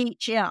in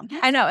THM.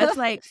 I know. It's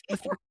like,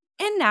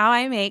 and now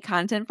I make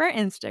content for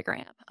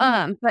Instagram.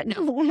 But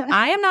no,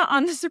 I am not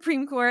on the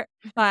Supreme Court,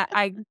 but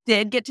I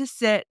did get to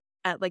sit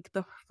at like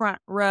the front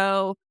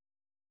row,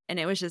 and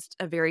it was just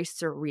a very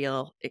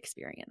surreal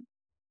experience.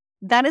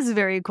 That is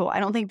very cool. I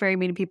don't think very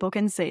many people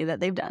can say that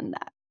they've done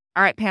that.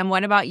 All right, Pam,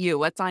 what about you?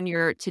 What's on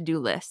your to-do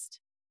list?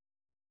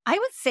 I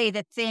would say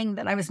the thing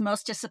that I was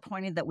most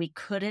disappointed that we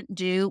couldn't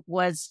do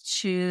was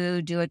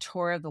to do a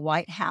tour of the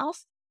White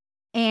House.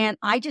 And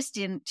I just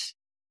didn't,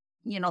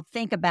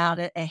 think about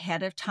it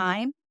ahead of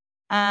time.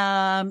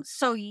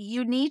 So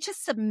you need to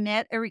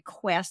submit a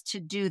request to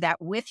do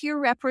that with your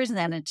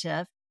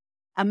representative,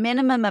 a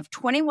minimum of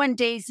 21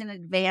 days in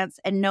advance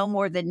and no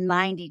more than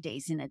 90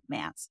 days in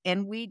advance.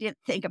 And we didn't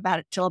think about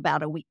it till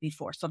about a week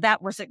before. So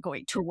that wasn't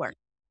going to work.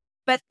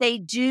 But they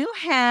do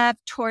have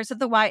tours of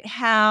the White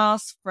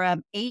House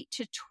from 8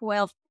 to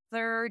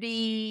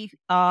 12:30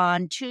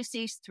 on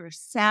Tuesdays through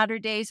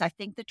Saturdays. I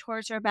think the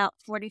tours are about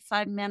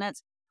 45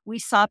 minutes. We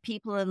saw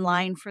people in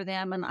line for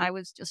them, and I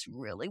was just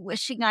really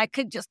wishing I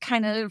could just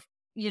kind of,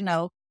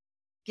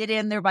 get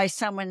in there by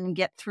someone and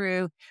get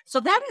through. So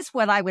that is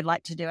what I would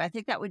like to do. I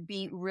think that would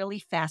be really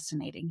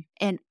fascinating.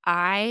 And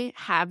I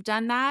have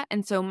done that.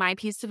 And so my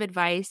piece of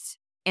advice,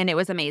 and it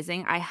was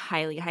amazing, I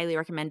highly, highly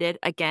recommend it.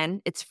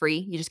 Again, it's free.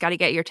 You just got to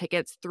get your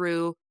tickets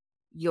through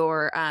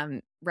your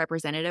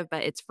representative,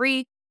 but it's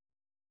free.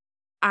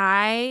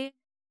 I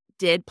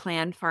did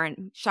plan far,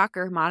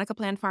 shocker, Monica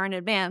planned far in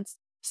advance.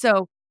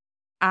 So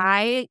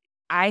I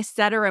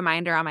set a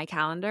reminder on my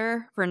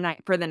calendar for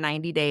the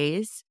 90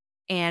 days.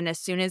 And as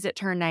soon as it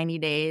turned 90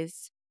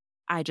 days,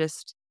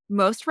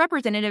 most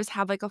representatives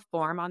have like a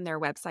form on their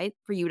website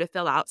for you to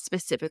fill out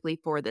specifically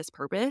for this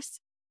purpose.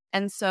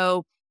 And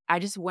so I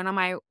just went on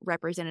my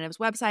representative's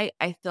website.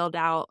 I filled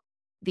out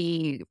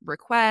the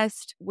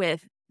request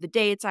with the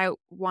dates I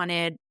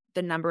wanted,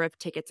 the number of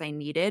tickets I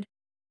needed.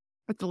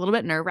 It's a little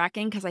bit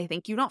nerve-wracking because I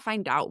think you don't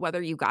find out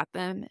whether you got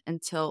them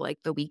until like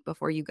the week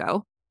before you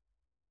go.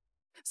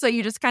 So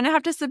you just kind of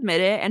have to submit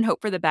it and hope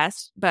for the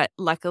best. But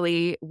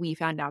luckily, we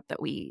found out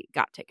that we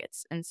got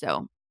tickets. And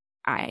so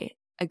I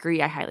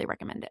agree. I highly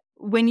recommend it.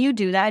 When you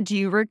do that, do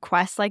you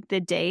request like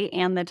the date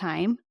and the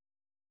time?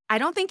 I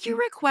don't think you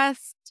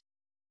request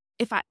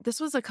this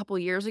was a couple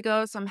years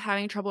ago, so I'm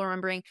having trouble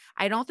remembering.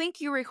 I don't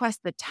think you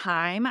request the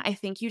time. I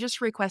think you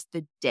just request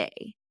the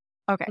day.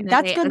 Okay.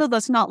 That's good though.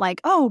 That's not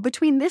like, oh,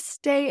 between this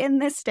day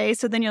and this day.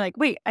 So then you're like,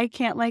 wait, I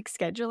can't like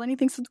schedule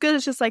anything. So it's good.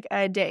 It's just like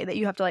a day that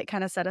you have to like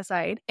kind of set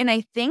aside. And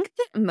I think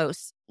that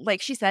most,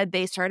 like she said,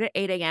 they start at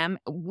 8 a.m.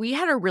 We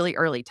had a really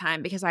early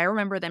time because I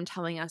remember them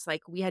telling us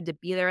like we had to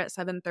be there at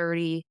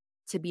 7:30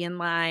 to be in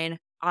line.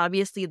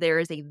 Obviously, there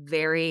is a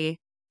very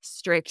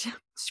strict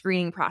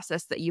screening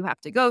process that you have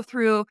to go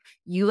through.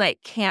 You like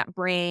can't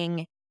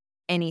bring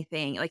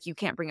anything. Like you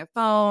can't bring a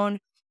phone.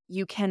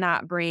 You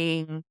cannot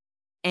bring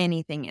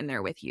anything in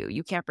there with you.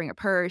 You can't bring a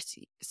purse.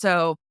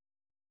 So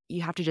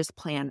you have to just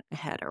plan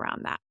ahead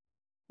around that.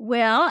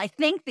 Well, I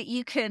think that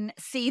you can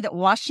see that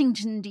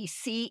Washington,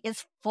 D.C.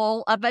 is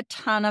full of a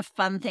ton of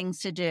fun things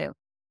to do.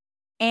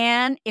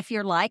 And if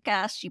you're like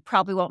us, you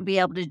probably won't be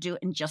able to do it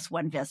in just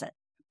one visit.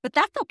 But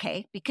that's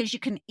okay because you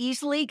can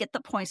easily get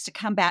the points to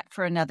come back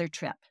for another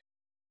trip.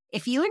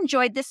 If you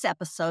enjoyed this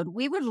episode,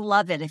 we would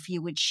love it if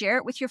you would share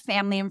it with your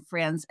family and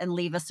friends and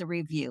leave us a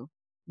review.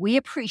 We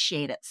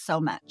appreciate it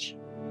so much.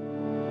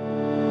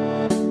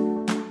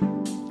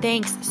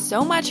 Thanks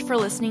so much for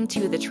listening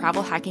to the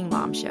Travel Hacking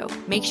Mom Show.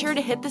 Make sure to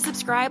hit the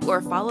subscribe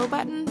or follow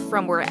button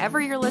from wherever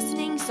you're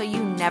listening so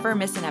you never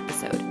miss an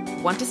episode.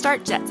 Want to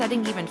start jet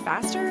setting even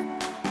faster?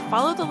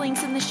 Follow the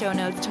links in the show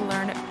notes to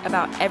learn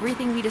about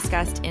everything we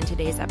discussed in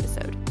today's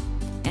episode.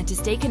 And to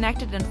stay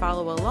connected and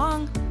follow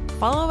along,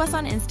 follow us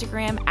on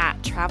Instagram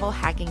at Travel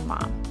Hacking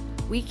Mom.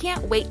 We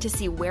can't wait to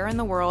see where in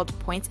the world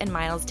points and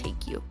miles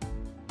take you.